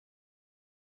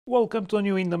Welcome to a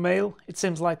new In the Mail. It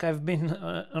seems like I've been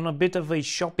on a bit of a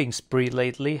shopping spree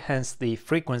lately, hence the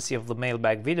frequency of the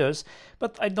Mailbag videos,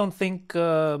 but I don't think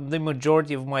the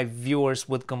majority of my viewers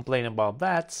would complain about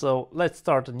that, so let's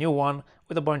start a new one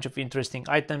with a bunch of interesting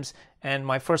items. And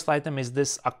my first item is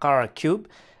this Aqara cube,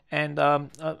 and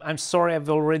I'm sorry I've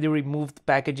already removed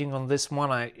packaging on this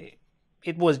one.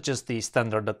 It was just the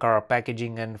standard Aqara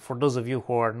packaging, and for those of you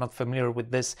who are not familiar with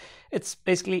this, it's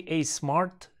basically a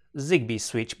smart Zigbee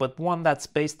switch, but one that's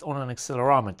based on an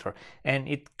accelerometer, and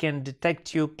it can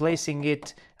detect you placing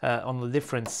it on the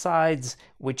different sides,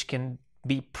 which can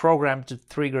be programmed to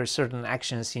trigger certain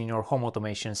actions in your home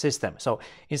automation system. So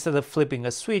instead of flipping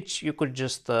a switch, you could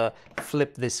just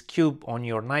flip this cube on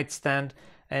your nightstand,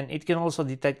 and it can also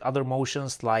detect other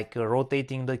motions like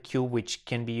rotating the cube, which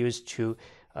can be used to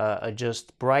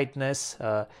adjust brightness,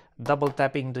 double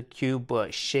tapping the cube,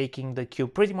 shaking the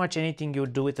cube, pretty much anything you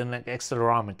do with an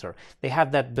accelerometer. They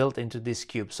have that built into this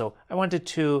cube, so I wanted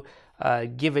to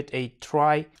give it a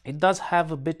try. It does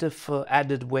have a bit of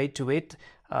added weight to it,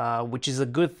 which is a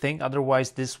good thing,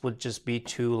 otherwise this would just be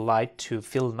too light to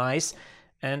feel nice.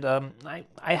 And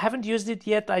I haven't used it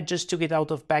yet. I just took it out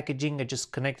of packaging. I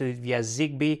just connected it via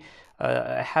Zigbee.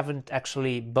 I haven't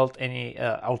actually built any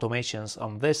automations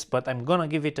on this, but I'm gonna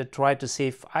give it a try to see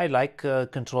if I like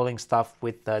controlling stuff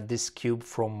with this cube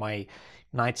from my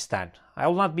nightstand. I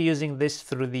will not be using this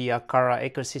through the Aqara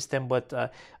ecosystem, but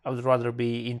I would rather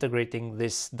be integrating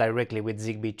this directly with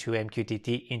Zigbee to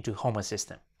MQTT into Home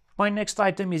Assistant. My next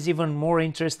item is even more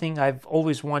interesting. I've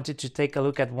always wanted to take a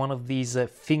look at one of these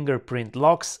fingerprint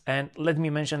locks, and let me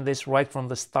mention this right from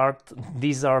the start.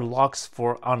 These are locks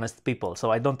for honest people, so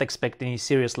I don't expect any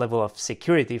serious level of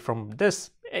security from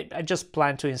this. I just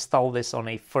plan to install this on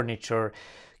a furniture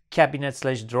cabinet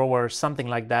 / drawer, something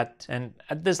like that, and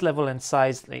at this level and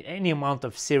size, any amount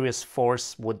of serious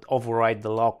force would override the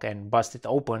lock and bust it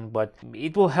open, but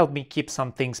it will help me keep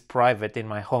some things private in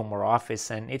my home or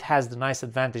office, and it has the nice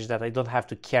advantage that I don't have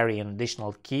to carry an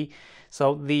additional key.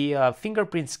 So the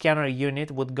fingerprint scanner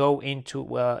unit would go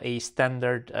into a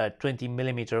standard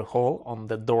 20mm hole on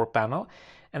the door panel,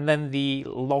 and then the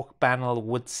lock panel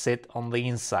would sit on the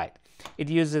inside. It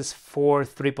uses 4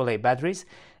 AAA batteries,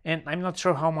 and I'm not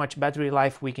sure how much battery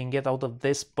life we can get out of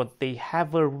this, but they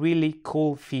have a really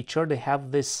cool feature. They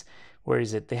have this, where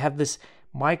is it? They have this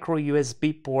micro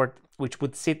USB port which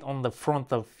would sit on the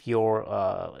front of your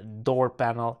door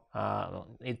panel.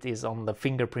 It is on the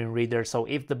fingerprint reader, so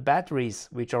if the batteries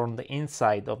which are on the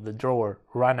inside of the drawer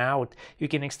run out, you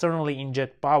can externally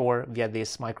inject power via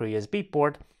this micro USB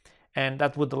port, and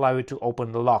that would allow you to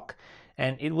open the lock.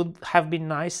 And it would have been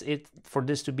nice for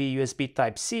this to be USB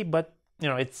Type-C, but you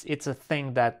know, it's a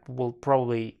thing that you'll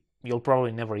probably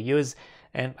never use,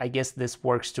 and I guess this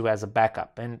works too as a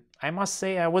backup. And I must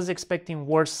say, I was expecting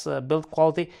worse build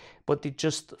quality, but it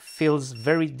just feels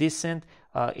very decent.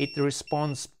 It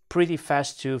responds pretty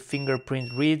fast to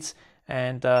fingerprint reads,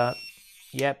 and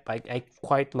yep, I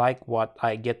quite like what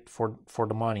I get for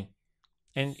the money.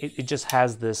 And it just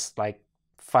has this like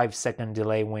 5-second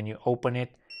delay when you open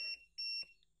it.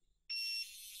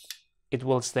 It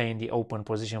will stay in the open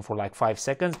position for like 5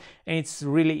 seconds, and it's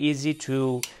really easy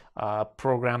to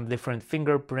program different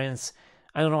fingerprints.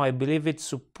 I don't know, I believe it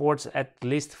supports at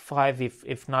least 5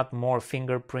 if not more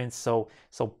fingerprints, so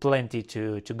plenty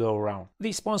to go around.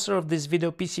 The sponsor of this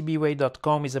video,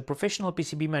 PCBWay.com, is a professional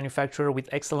PCB manufacturer with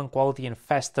excellent quality and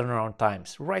fast turnaround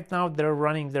times. Right now they're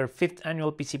running their 5th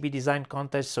annual PCB design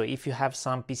contest, so if you have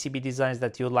some PCB designs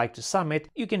that you'd like to submit,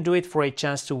 you can do it for a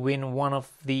chance to win one of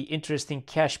the interesting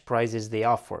cash prizes they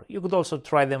offer. You could also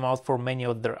try them out for many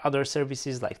of their other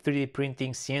services like 3D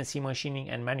printing, CNC machining,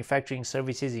 and manufacturing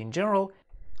services in general.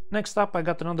 Next up, I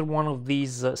got another one of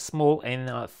these small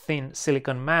and thin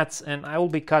silicone mats, and I will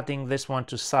be cutting this one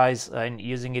to size and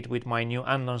using it with my new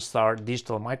Unknown Star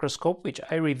digital microscope, which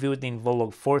I reviewed in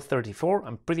Voltlog 434.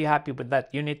 I'm pretty happy with that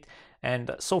unit,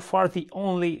 and so far the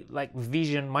only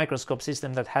vision microscope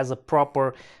system that has a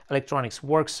proper electronics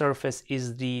work surface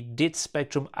is the DIT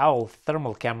Spectrum Owl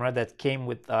thermal camera that came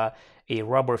with a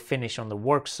rubber finish on the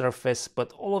work surface,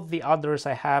 but all of the others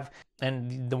I have,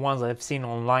 and the ones I've seen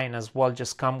online as well,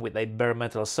 just come with a bare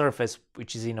metal surface,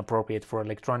 which is inappropriate for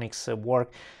electronics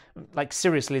work. Like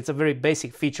seriously, it's a very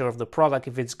basic feature of the product.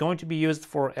 If it's going to be used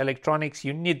for electronics,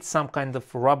 you need some kind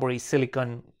of rubbery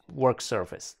silicone work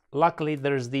surface. Luckily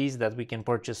there's these that we can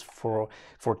purchase for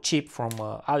cheap from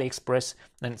AliExpress,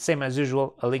 and same as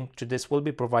usual, a link to this will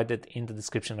be provided in the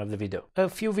description of the video. A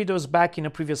few videos back in a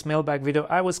previous mailbag video,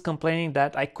 I was complaining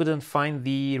that I couldn't find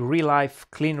the Relife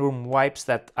clean room wipes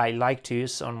that I like to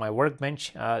use on my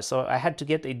workbench, so I had to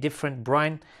get a different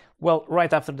brand Well,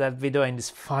 right after that video, and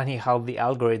it's funny how the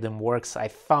algorithm works, I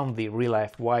found the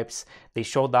Relife wipes. They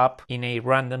showed up in a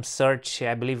random search,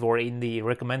 I believe, or in the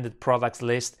recommended products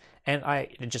list, and I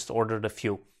just ordered a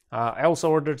few. I also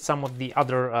ordered some of the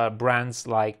other brands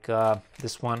like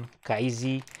this one,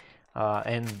 Kaisi,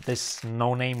 and this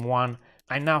no-name one.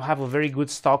 I now have a very good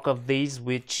stock of these,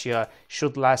 which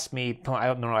should last me, I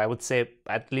don't know, I would say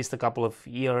at least a couple of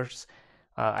years.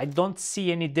 I don't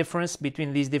see any difference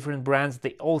between these different brands.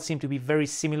 They all seem to be very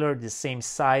similar, the same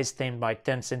size, 10 by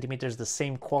 10 centimeters, the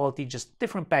same quality, just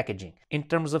different packaging. In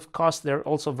terms of cost, they're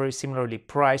also very similarly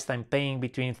priced. I'm paying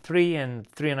between $3 and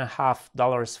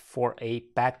 $3.50 for a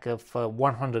pack of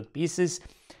 100 pieces.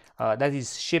 That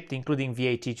is shipped including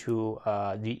VAT to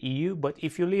the EU, but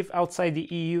if you live outside the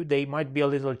EU, they might be a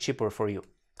little cheaper for you.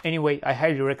 Anyway, I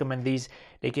highly recommend these.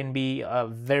 They can be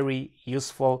very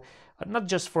useful. Not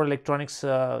just for electronics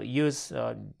use,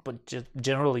 but just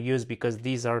general use, because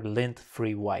these are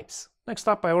lint-free wipes. Next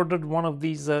up, I ordered one of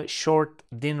these short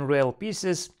DIN rail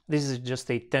pieces. This is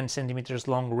just a 10 centimeters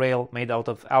long rail made out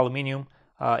of aluminium.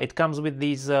 It comes with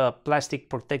these plastic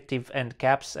protective end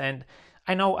caps, and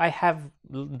I know I have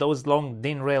those long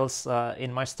DIN rails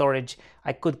in my storage.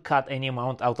 I could cut any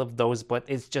amount out of those, but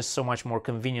it's just so much more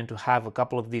convenient to have a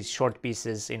couple of these short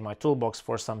pieces in my toolbox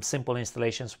for some simple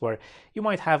installations where you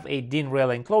might have a DIN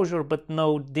rail enclosure but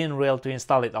no DIN rail to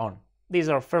install it on. These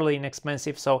are fairly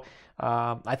inexpensive, so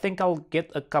I think I'll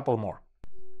get a couple more.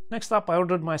 Next up, I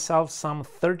ordered myself some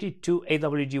 32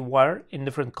 AWG wire in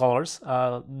different colors.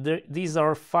 These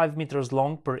are 5 meters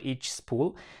long per each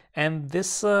spool, and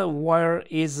this wire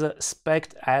is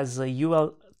spec'd as a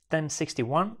UL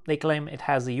 1061. They claim it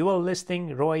has a UL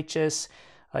listing, RoHS,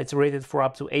 it's rated for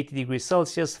up to 80 degrees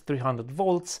Celsius, 300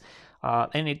 volts,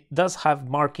 and it does have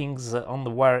markings on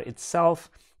the wire itself.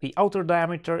 The outer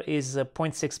diameter is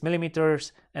 0.6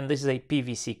 millimeters, and this is a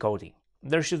PVC coating.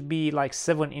 There should be like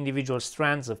 7 individual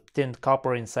strands of tinned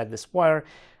copper inside this wire,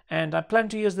 and I plan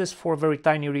to use this for very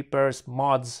tiny repairs,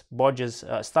 mods, bodges,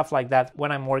 stuff like that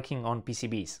when I'm working on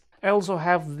PCBs. I also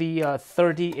have the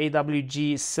 30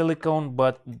 AWG silicone,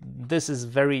 but this is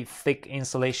very thick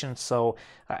insulation, so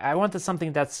I wanted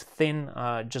something that's thin,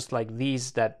 just like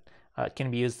these, that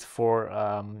can be used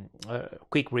for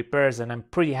quick repairs, and I'm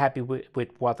pretty happy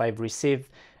with what I've received.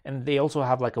 And they also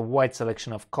have like a wide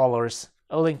selection of colors.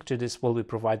 A link to this will be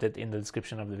provided in the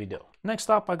description of the video. Next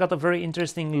up, I got a very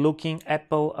interesting looking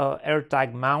Apple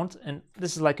Airtag mount, and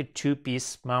this is like a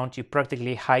 2-piece mount. You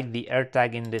practically hide the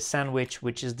Airtag in the sandwich,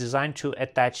 which is designed to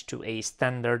attach to a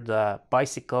standard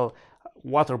bicycle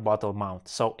water bottle mount.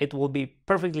 So it will be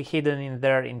perfectly hidden in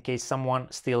there in case someone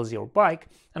steals your bike.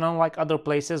 And unlike other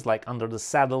places like under the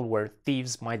saddle where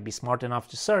thieves might be smart enough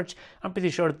to search, I'm pretty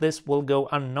sure this will go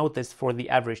unnoticed for the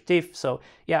average thief. So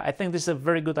yeah, I think this is a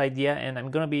very good idea, and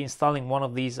I'm gonna be installing one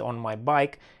of these on my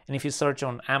bike. And if you search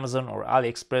on Amazon or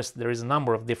AliExpress, there is a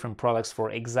number of different products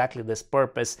for exactly this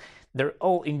purpose. They're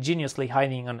all ingeniously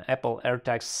hiding an Apple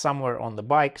AirTag somewhere on the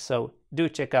bike, so do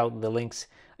check out the links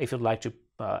if you'd like to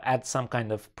add some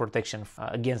kind of protection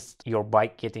against your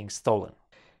bike getting stolen.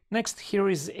 Next, here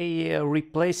is a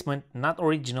replacement, not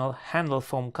original, handle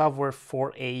foam cover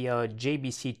for a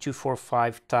JBC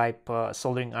 245 type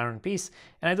soldering iron piece.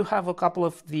 And I do have a couple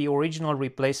of the original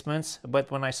replacements,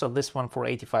 but when I saw this one for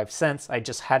 85 cents, I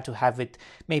just had to have it,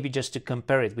 maybe just to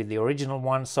compare it with the original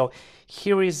one. So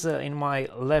here is in my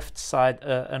left side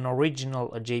an original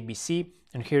JBC,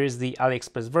 and here is the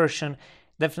AliExpress version.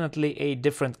 Definitely a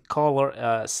different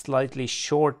color, slightly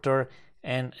shorter,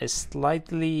 and a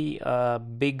slightly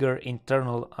bigger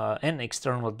internal and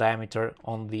external diameter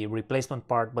on the replacement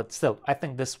part, but still I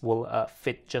think this will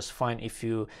fit just fine if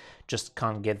you just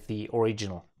can't get the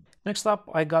original. Next up,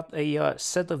 I got a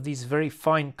set of these very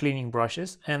fine cleaning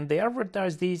brushes, and they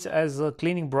advertise these as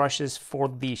cleaning brushes for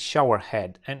the shower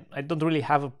head, and I don't really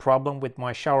have a problem with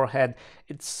my shower head.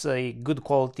 It's a good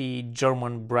quality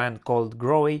German brand called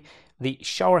Grohe. The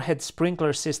shower head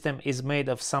sprinkler system is made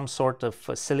of some sort of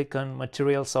silicone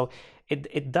material, so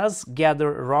it does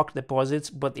gather rock deposits,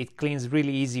 but it cleans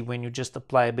really easy when you just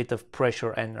apply a bit of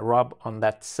pressure and rub on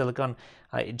that silicone.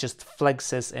 It just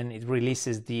flexes and it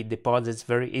releases the deposits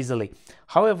very easily.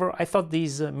 However, I thought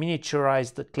these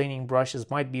miniaturized cleaning brushes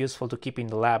might be useful to keep in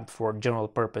the lab for general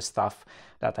purpose stuff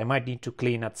that I might need to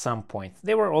clean at some point.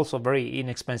 They were also very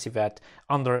inexpensive at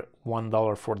under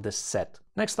 $1 for this set.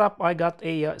 Next up, I got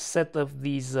a set of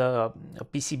these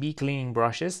PCB cleaning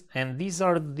brushes, and these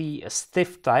are the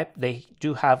stiff type. They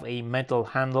do have a metal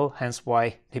handle, hence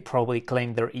why they probably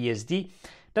claim they're ESD.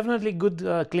 Definitely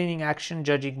good cleaning action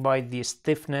judging by the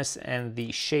stiffness and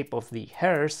the shape of the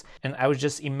hairs, and I was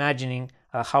just imagining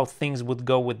how things would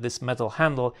go with this metal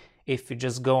handle if you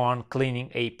just go on cleaning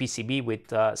a PCB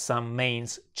with some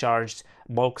mains charged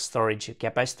bulk storage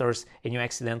capacitors and you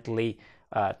accidentally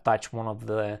touch one of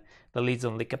the leads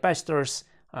on the capacitors.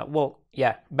 Well,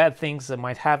 yeah, bad things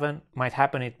might happen.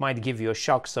 It might give you a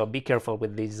shock, so be careful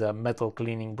with these metal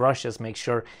cleaning brushes. Make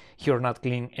sure you're not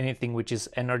cleaning anything which is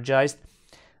energized.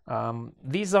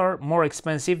 These are more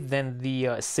expensive than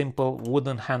the simple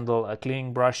wooden handle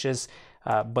cleaning brushes,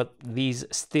 but these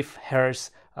stiff hairs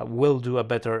will do a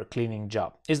better cleaning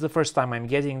job. It's the first time I'm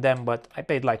getting them, but I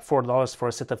paid like $4 for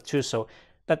a set of 2, so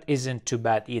that isn't too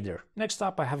bad either. Next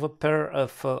up, I have a pair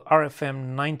of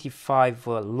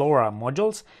RFM95 Lora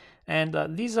modules, and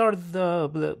these are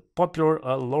the popular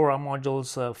Lora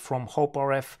modules from Hope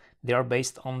RF. They are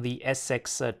based on the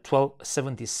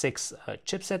SX1276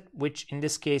 chipset, which in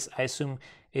this case I assume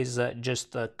is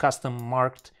just custom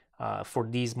marked for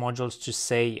these modules to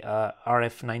say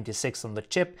RF96 on the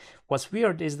chip. What's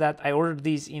weird is that I ordered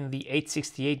these in the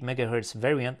 868 MHz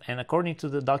variant, and according to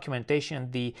the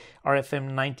documentation, the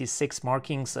RFM96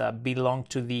 markings belong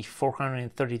to the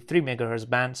 433 MHz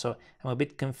band, so I'm a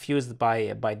bit confused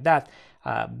by that.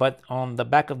 But on the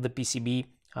back of the PCB,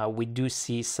 we do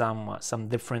see some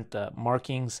different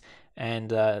markings,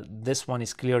 and this one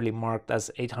is clearly marked as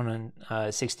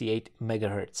 868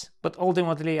 MHz. But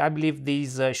ultimately, I believe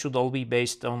these should all be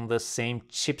based on the same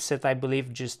chipset. I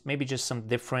believe maybe just some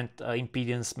different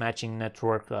impedance matching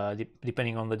network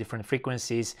depending on the different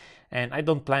frequencies, and I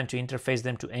don't plan to interface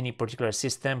them to any particular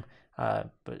system.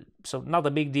 So not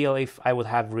a big deal if I would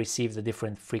have received a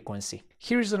different frequency.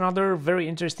 Here's another very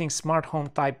interesting smart home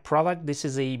type product. This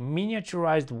is a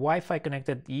miniaturized Wi-Fi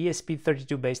connected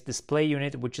ESP32 based display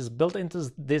unit which is built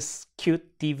into this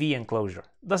cute TV enclosure.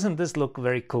 Doesn't this look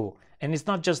very cool? And it's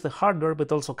not just the hardware,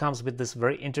 but also comes with this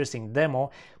very interesting demo.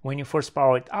 When you first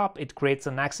power it up, it creates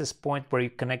an access point where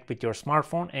you connect with your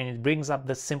smartphone, and it brings up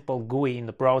the simple GUI in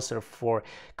the browser for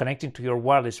connecting to your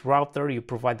wireless router. You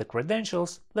provide the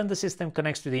credentials, then the system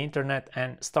connects to the internet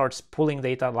and starts pulling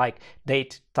data like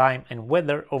date, time, and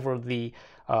weather over the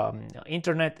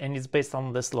internet, and it's based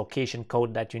on this location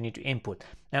code that you need to input.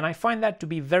 And I find that to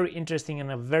be very interesting and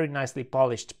a very nicely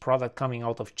polished product coming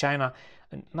out of China.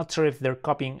 Not sure if they're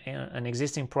copying an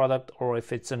existing product or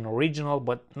if it's an original,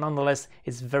 but nonetheless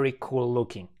it's very cool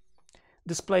looking.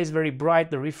 Display is very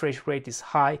bright, the refresh rate is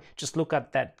high. Just look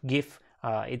at that GIF,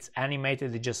 it's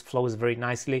animated, it just flows very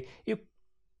nicely.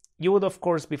 You would of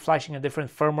course be flashing a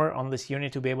different firmware on this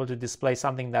unit to be able to display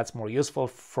something that's more useful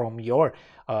from your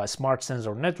smart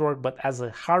sensor network, but as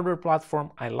a hardware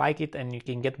platform I like it, and you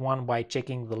can get one by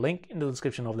checking the link in the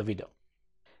description of the video.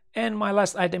 And my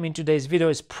last item in today's video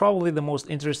is probably the most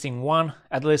interesting one,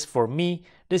 at least for me.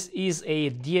 This is a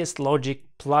DSLogic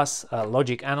Plus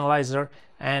logic analyzer,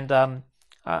 and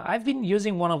I've been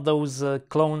using one of those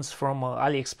clones from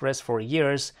AliExpress for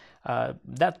years.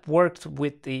 That worked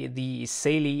with the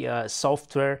Saili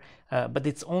software, but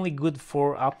it's only good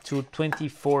for up to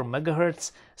 24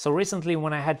 MHz. So recently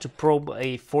when I had to probe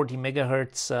a 40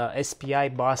 MHz SPI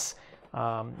bus,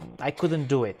 I couldn't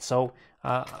do it. So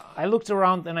I looked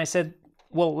around and I said,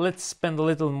 well, let's spend a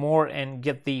little more and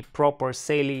get the proper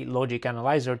Saili logic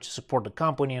analyzer to support the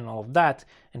company and all of that.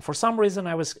 And for some reason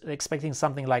I was expecting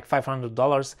something like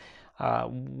 $500,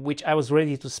 which I was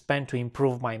ready to spend to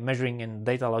improve my measuring and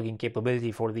data logging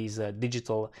capability for these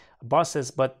digital buses.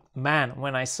 But man,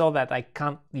 when I saw that I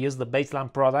can't use the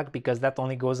baseline product because that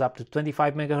only goes up to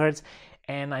 25 MHz,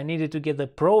 and I needed to get the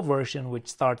Pro version which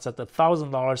starts at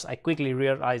 $1,000, I quickly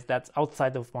realized that's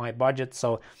outside of my budget,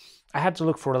 so I had to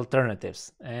look for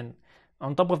alternatives. And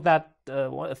on top of that,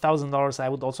 $1,000, I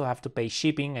would also have to pay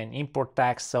shipping and import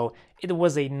tax, so it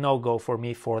was a no-go for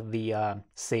me for the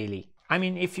Saili. I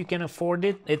mean, if you can afford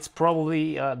it, it's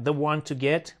probably the one to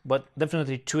get, but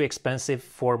definitely too expensive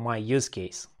for my use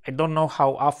case. I don't know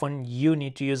how often you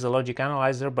need to use a logic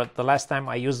analyzer, but the last time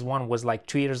I used one was like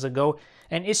 2 years ago.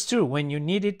 And it's true, when you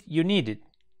need it, you need it.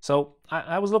 So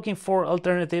I was looking for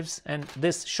alternatives, and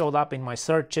this showed up in my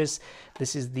searches.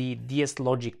 This is the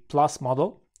DSLogic Plus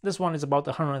model. This one is about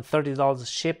 $130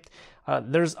 shipped.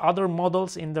 There's other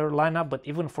models in their lineup, but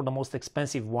even for the most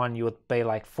expensive one, you would pay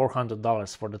like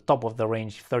 $400 for the top of the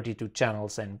range 32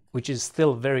 channels, and which is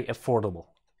still very affordable.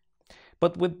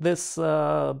 But with this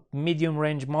medium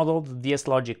range model, the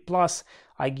DSLogic Plus,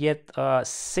 I get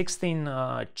 16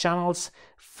 channels,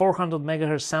 400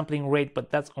 MHz sampling rate, but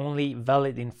that's only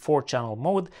valid in 4-channel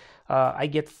mode. I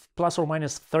get plus or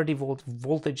minus 30 volt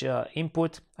voltage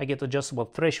input. I get adjustable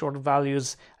threshold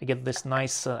values. I get this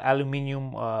nice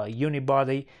aluminum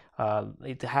unibody.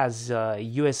 It has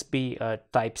USB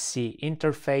Type-C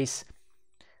interface.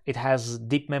 It has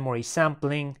deep memory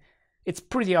sampling. It's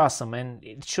pretty awesome and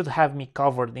it should have me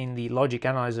covered in the logic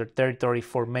analyzer territory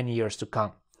for many years to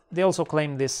come. They also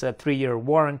claim this 3-year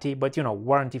warranty, but you know,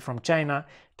 warranty from China,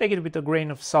 take it with a grain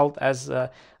of salt, as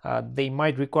they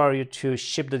might require you to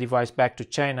ship the device back to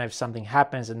China if something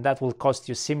happens, and that will cost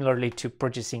you similarly to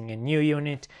purchasing a new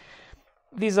unit.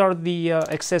 These are the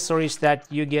accessories that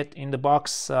you get in the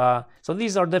box. So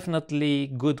these are definitely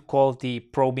good quality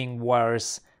probing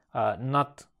wires,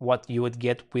 not what you would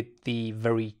get with the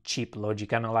very cheap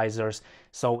logic analyzers.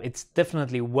 So it's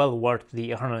definitely well worth the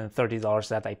 $130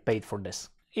 that I paid for this.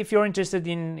 If you're interested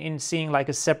in seeing like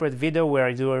a separate video where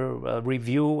I do a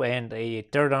review and a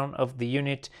teardown of the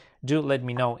unit, do let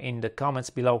me know in the comments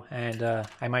below and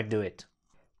I might do it.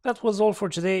 That was all for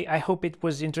today. I hope it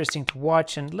was interesting to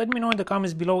watch, and let me know in the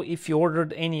comments below if you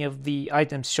ordered any of the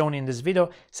items shown in this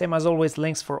video. Same as always,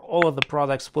 links for all of the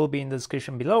products will be in the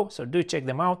description below, so do check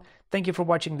them out. Thank you for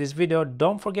watching this video.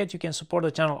 Don't forget you can support the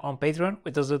channel on Patreon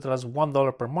with as little as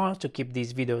 $1 per month to keep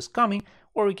these videos coming,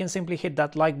 or you can simply hit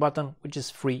that like button, which is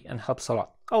free and helps a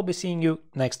lot. I'll be seeing you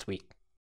next week.